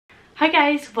Hi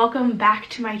guys, welcome back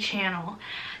to my channel.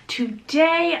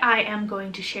 Today I am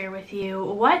going to share with you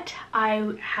what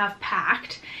I have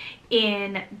packed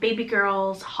in baby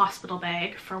girl's hospital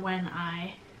bag for when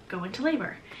I go into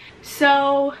labor.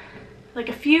 So like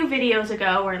a few videos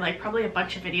ago, or like probably a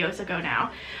bunch of videos ago now,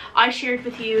 I shared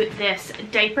with you this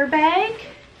diaper bag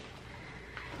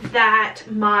that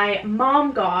my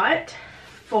mom got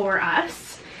for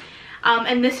us.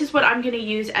 And this is what I'm going to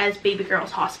use as baby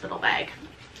girl's hospital bag.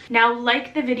 Now,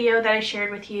 like the video that I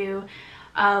shared with you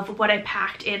of what I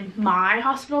packed in my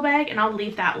hospital bag, and I'll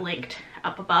leave that linked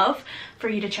up above for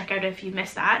you to check out if you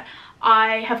missed that,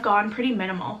 I have gone pretty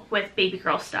minimal with baby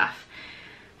girl stuff.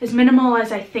 As minimal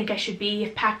as I think I should be.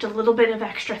 I've packed a little bit of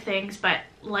extra things, but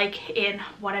like in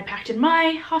what I packed in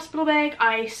my hospital bag,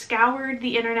 I scoured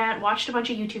the internet, watched a bunch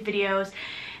of YouTube videos,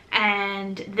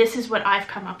 and this is what I've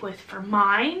come up with for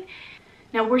mine.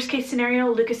 Now, worst case scenario,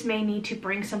 Lucas may need to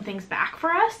bring some things back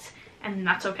for us, and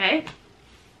that's okay,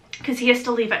 because he has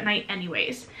to leave at night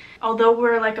anyways. Although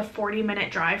we're like a 40-minute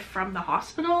drive from the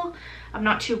hospital, I'm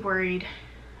not too worried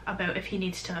about if he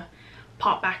needs to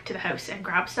pop back to the house and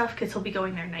grab stuff, because he'll be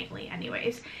going there nightly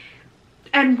anyways.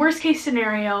 And worst case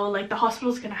scenario, like the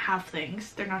hospital's gonna have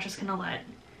things. They're not just gonna let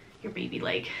your baby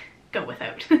like go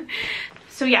without.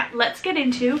 So yeah, let's get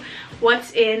into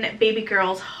what's in baby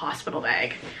girl's hospital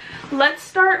bag. Let's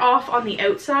start off on the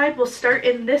outside. We'll start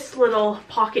in this little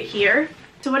pocket here.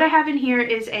 So what I have in here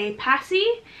is a passy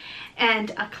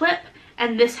and a clip,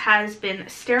 and this has been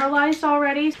sterilized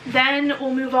already. Then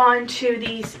we'll move on to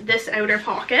this outer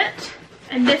pocket,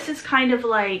 and this is kind of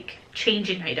like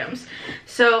changing items.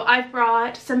 So I've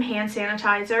brought some hand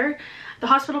sanitizer. The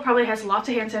hospital probably has lots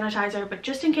of hand sanitizer, but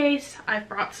just in case, I've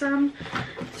brought some.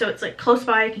 So it's like close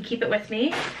by, I can keep it with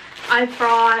me. I've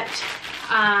brought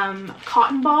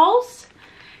cotton balls,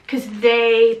 because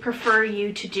they prefer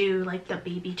you to do like the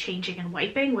baby changing and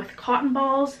wiping with cotton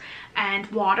balls and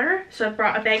water. So I've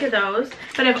brought a bag of those.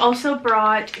 But I've also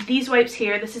brought these wipes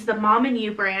here. This is the Mom and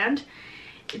You brand.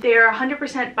 They're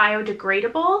 100%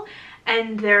 biodegradable,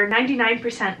 and they're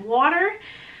 99% water,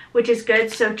 which is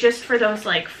good. So just for those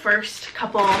like first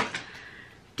couple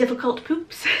difficult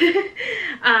poops,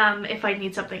 if I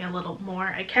need something a little more,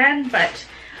 I can. But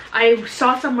I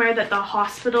saw somewhere that the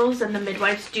hospitals and the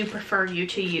midwives do prefer you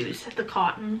to use the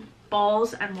cotton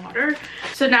balls and water.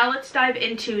 So now let's dive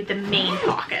into the main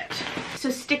pocket. So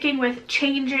sticking with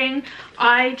changing,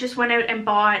 I just went out and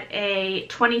bought a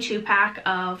 22 pack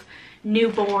of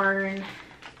newborn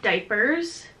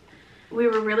diapers. We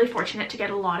were really fortunate to get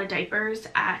a lot of diapers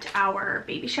at our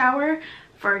baby shower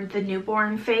for the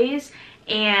newborn phase,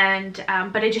 and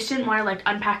but I just didn't want to like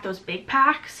unpack those big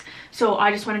packs, so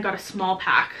I just went and got a small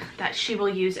pack that she will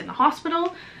use in the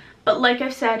hospital. But like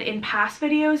I've said in past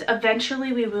videos,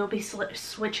 eventually we will be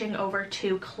switching over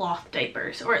to cloth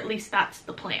diapers, or at least that's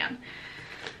the plan.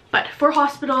 But for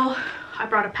hospital, I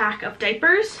brought a pack of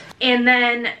diapers, and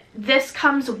then this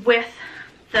comes with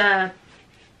the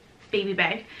baby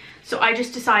bag. So I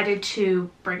just decided to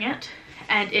bring it,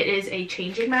 and it is a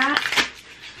changing mat,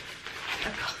 a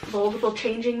foldable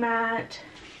changing mat,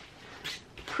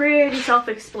 pretty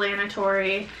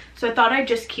self-explanatory. So I thought I'd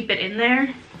just keep it in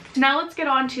there. Now let's get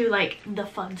on to like the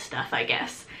fun stuff, I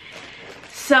guess.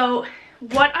 So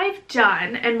what I've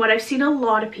done, and what I've seen a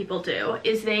lot of people do,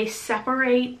 is they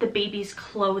separate the baby's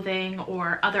clothing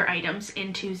or other items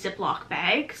into Ziploc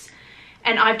bags,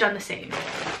 and I've done the same.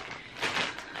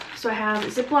 So I have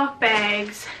Ziploc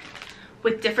bags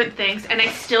with different things, and I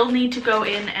still need to go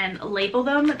in and label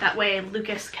them. That way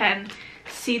Lucas can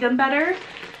see them better,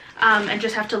 and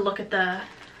just have to look at the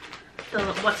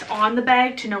what's on the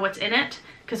bag to know what's in it,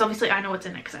 because obviously I know what's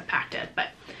in it because I packed it. But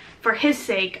for his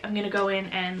sake, I'm going to go in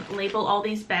and label all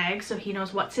these bags so he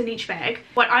knows what's in each bag.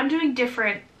 What I'm doing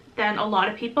different than a lot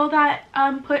of people that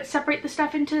separate the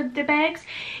stuff into the bags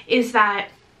is that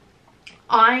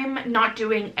I'm not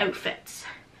doing outfits.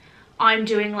 I'm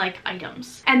doing like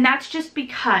items. And that's just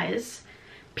because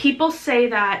people say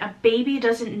that a baby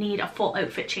doesn't need a full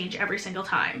outfit change every single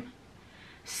time.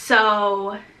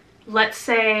 So let's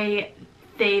say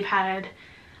they've had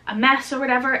a mess or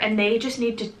whatever, and they just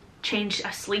need to change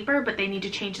a sleeper, but they need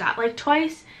to change that like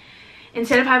twice.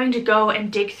 Instead of having to go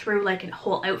and dig through like a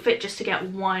whole outfit just to get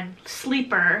one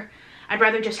sleeper, I'd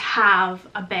rather just have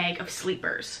a bag of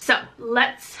sleepers. So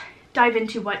let's dive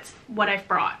into what I've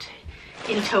brought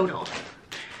in total.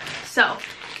 So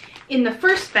in the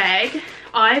first bag,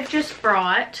 I've just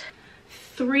brought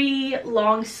 3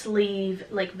 long sleeve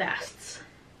like vests.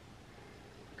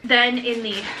 Then in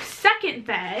the second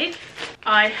bag,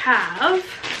 I have,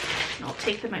 and I'll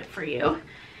take them out for you,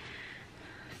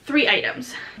 3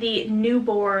 items. The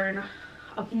newborn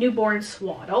a newborn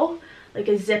swaddle, like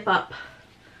a zip up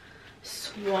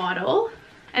swaddle.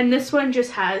 And this one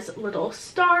just has little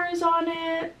stars on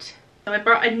it. So I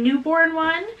brought a newborn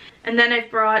one, and then I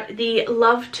brought the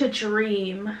Love to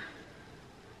Dream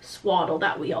swaddle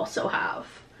that we also have.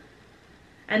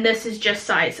 And this is just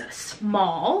size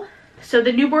small. So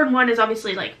the newborn one is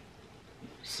obviously like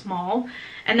small.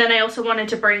 And then I also wanted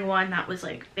to bring one that was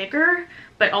like bigger,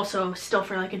 but also still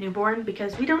for like a newborn,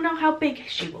 because we don't know how big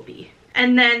she will be.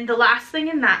 And then the last thing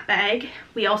in that bag,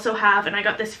 we also have, and I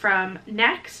got this from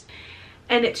Next,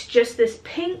 and it's just this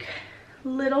pink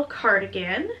little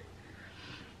cardigan.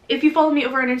 If you follow me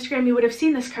over on Instagram, you would have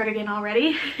seen this cardigan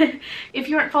already. If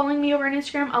you aren't following me over on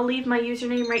Instagram, I'll leave my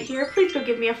username right here. Please go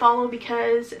give me a follow,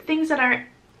 because things that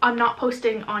I'm not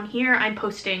posting on here, I'm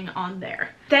posting on there.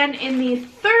 Then in the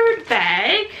third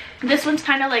bag, this one's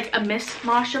kind of like a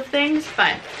mishmash of things,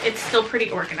 but it's still pretty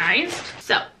organized.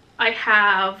 So I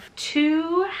have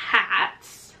 2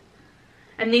 hats,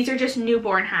 and these are just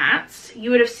newborn hats.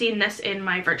 You would have seen this in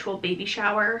my virtual baby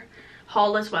shower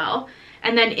haul as well.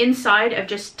 And then inside I've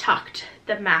just tucked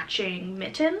the matching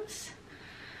mittens.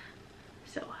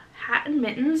 So hat and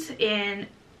mittens in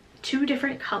 2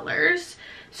 different colors.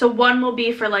 So one will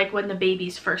be for like when the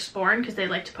baby's first born, because they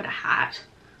like to put a hat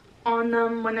on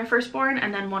them when they're first born,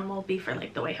 and then one will be for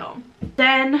like the way home.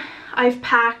 Then I've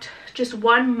packed just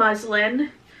 1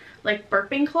 muslin like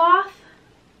burping cloth,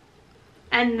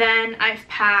 and then I've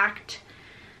packed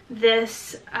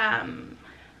this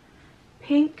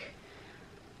pink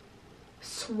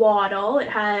swaddle.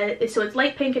 So it's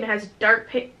light pink and it has dark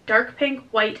pink,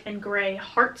 white, and gray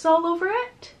hearts all over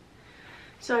it.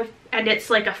 And it's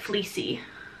like a fleecy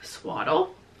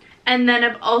swaddle. And then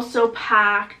I've also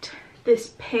packed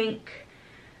this pink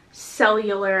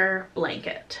cellular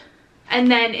blanket. And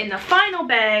then in the final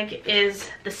bag is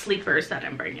the sleepers that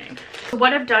I'm bringing. So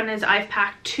what I've done is I've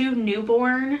packed 2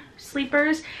 newborn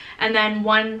sleepers, and then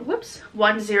one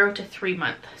 0 to 3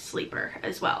 month sleeper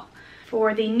as well.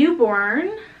 For the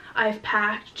newborn, I've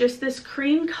packed just this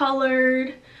cream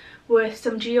colored with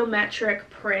some geometric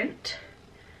print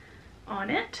on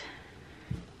it.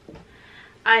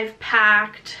 I've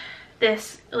packed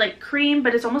this like cream,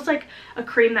 but it's almost like a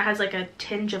cream that has like a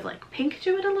tinge of like pink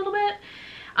to it a little bit.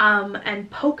 And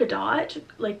polka dot,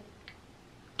 like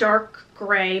dark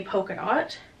gray polka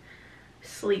dot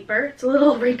sleeper. It's a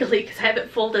little wrinkly because I have it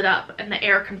folded up and the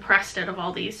air compressed out of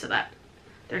all these so that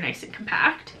they're nice and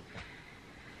compact.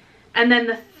 And then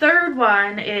the third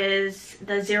one is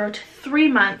the 0 to 3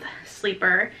 month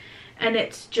sleeper, and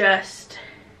it's just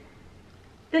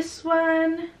this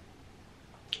one,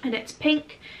 and it's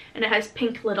pink, and it has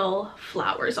pink little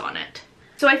flowers on it.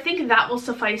 So I think that will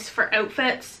suffice for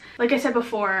outfits. Like I said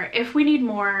before, if we need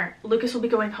more, Lucas will be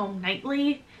going home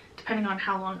nightly, depending on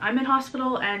how long I'm in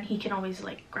hospital, and he can always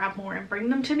like grab more and bring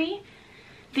them to me.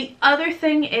 The other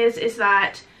thing is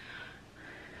that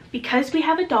because we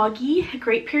have a doggy, a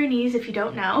Great Pyrenees if you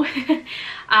don't know,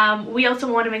 we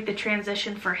also want to make the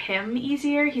transition for him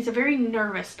easier. He's a very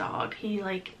nervous dog. He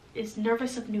like is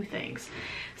nervous of new things.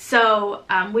 So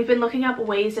we've been looking up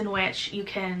ways in which you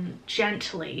can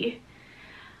gently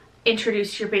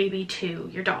introduce your baby to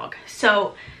your dog.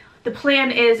 So the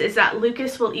plan is that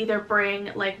Lucas will either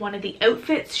bring like one of the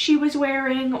outfits she was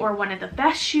wearing, or one of the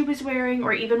vests she was wearing,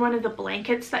 or even one of the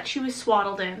blankets that she was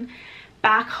swaddled in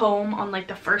back home on like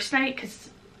the first night, because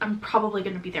I'm probably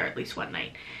going to be there at least one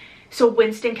night, so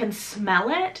Winston can smell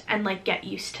it and like get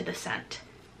used to the scent.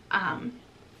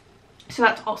 So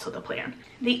that's also the plan.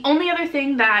 The only other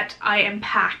thing that I am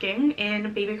packing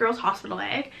in baby girl's hospital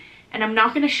bag, and I'm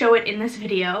not going to show it in this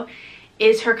video,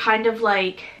 is her kind of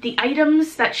like the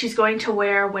items that she's going to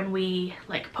wear when we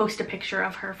like post a picture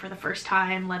of her for the first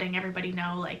time, letting everybody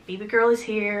know like baby girl is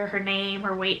here, her name,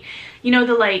 her weight, you know,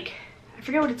 the like, I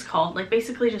forget what it's called, like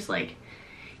basically just like,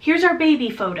 here's our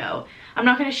baby photo. I'm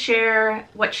not going to share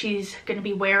what she's going to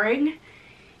be wearing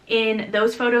in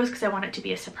those photos because I want it to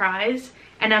be a surprise,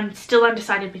 and I'm still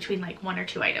undecided between like 1 or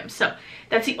 2 items. So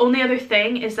that's the only other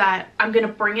thing, is that I'm going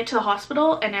to bring it to the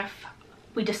hospital, and if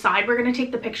we decide we're going to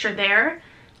take the picture there,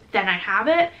 then I have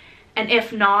it, and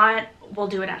if not, we'll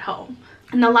do it at home.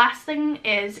 And the last thing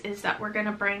is that we're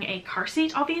gonna bring a car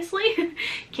seat, obviously.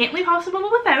 Can't leave hospital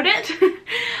without it.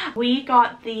 We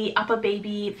got the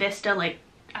UPPAbaby Vista like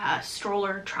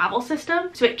stroller travel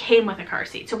system, so it came with a car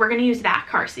seat. So we're gonna use that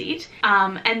car seat.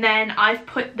 And then I've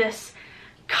put this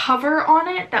cover on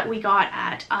it that we got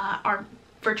at our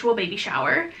virtual baby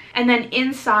shower. And then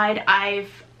inside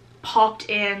I've popped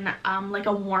in like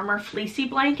a warmer fleecy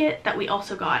blanket that we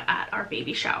also got at our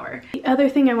baby shower. The other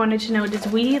thing I wanted to note is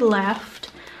we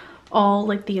left all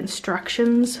like the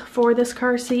instructions for this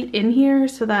car seat in here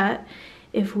so that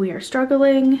if we are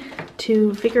struggling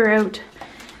to figure out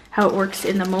how it works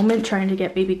in the moment trying to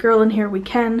get baby girl in here, we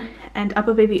can. And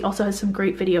UPPAbaby also has some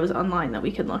great videos online that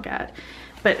we can look at.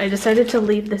 But I decided to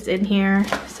leave this in here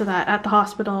so that at the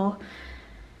hospital,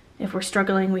 if we're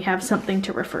struggling, we have something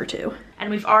to refer to. And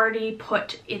we've already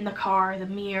put in the car the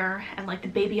mirror and like the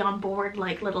baby on board,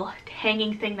 like little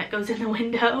hanging thing that goes in the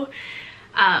window.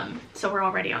 So we're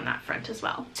already on that front as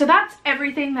well. So that's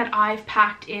everything that I've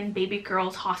packed in baby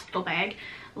girl's hospital bag.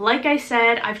 Like I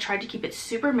said, I've tried to keep it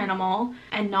super minimal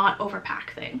and not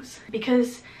overpack things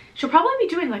because she'll probably be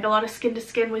doing like a lot of skin to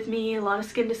skin with me, a lot of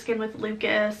skin to skin with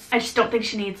Lucas. I just don't think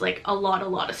she needs like a lot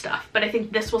of stuff, but I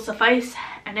think this will suffice.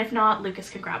 And if not, Lucas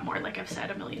can grab more, like I've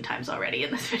said a million times already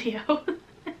in this video.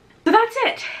 So that's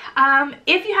it.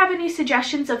 If you have any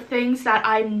suggestions of things that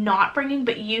I'm not bringing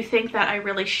but you think that I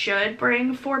really should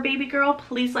bring for baby girl,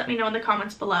 please let me know in the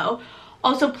comments below.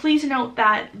 Also, please note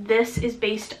that this is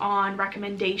based on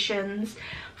recommendations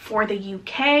for the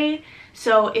UK.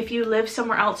 So if you live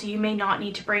somewhere else, you may not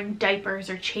need to bring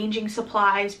diapers or changing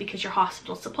supplies because your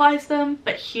hospital supplies them,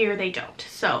 but here they don't.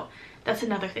 So that's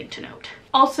another thing to note.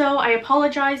 Also, I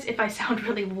apologize if I sound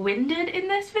really winded in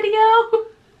this video.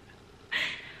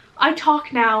 I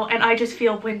talk now and I just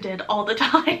feel winded all the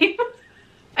time.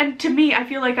 And to me, I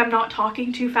feel like I'm not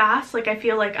talking too fast. Like I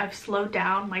feel like I've slowed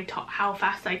down my how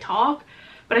fast I talk,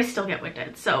 but I still get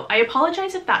winded. So I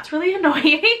apologize if that's really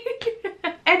annoying.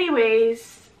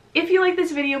 Anyways, if you like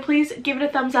this video, please give it a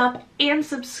thumbs up and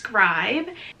subscribe.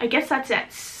 I guess that's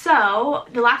it. So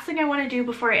the last thing I want to do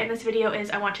before I end this video is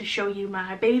I want to show you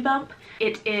my baby bump.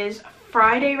 It is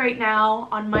Friday right now.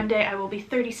 On Monday, I will be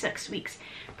 36 weeks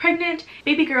pregnant.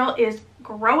 Baby girl is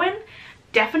growing,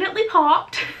 definitely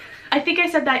popped. I think I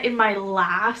said that in my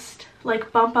last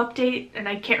like bump update and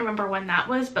I can't remember when that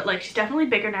was, but like she's definitely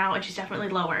bigger now and she's definitely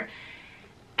lower.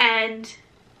 And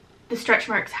the stretch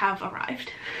marks have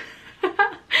arrived.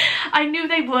 I knew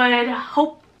they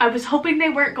would. I was hoping they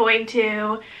weren't going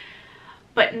to,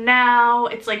 but now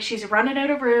it's like she's running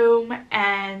out of room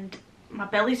and my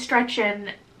belly's stretching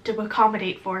to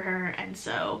accommodate for her, and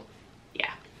so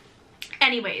yeah.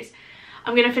 Anyways,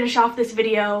 I'm gonna finish off this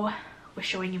video with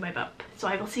showing you my bump. So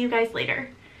I will see you guys later.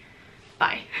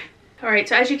 Bye. All right,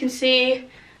 so as you can see,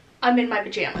 I'm in my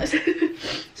pajamas.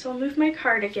 So I'll move my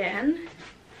cardigan.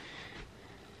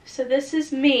 So this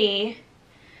is me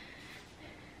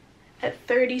at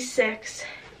 36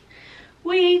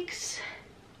 weeks,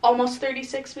 almost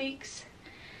 36 weeks,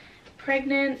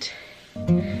 pregnant.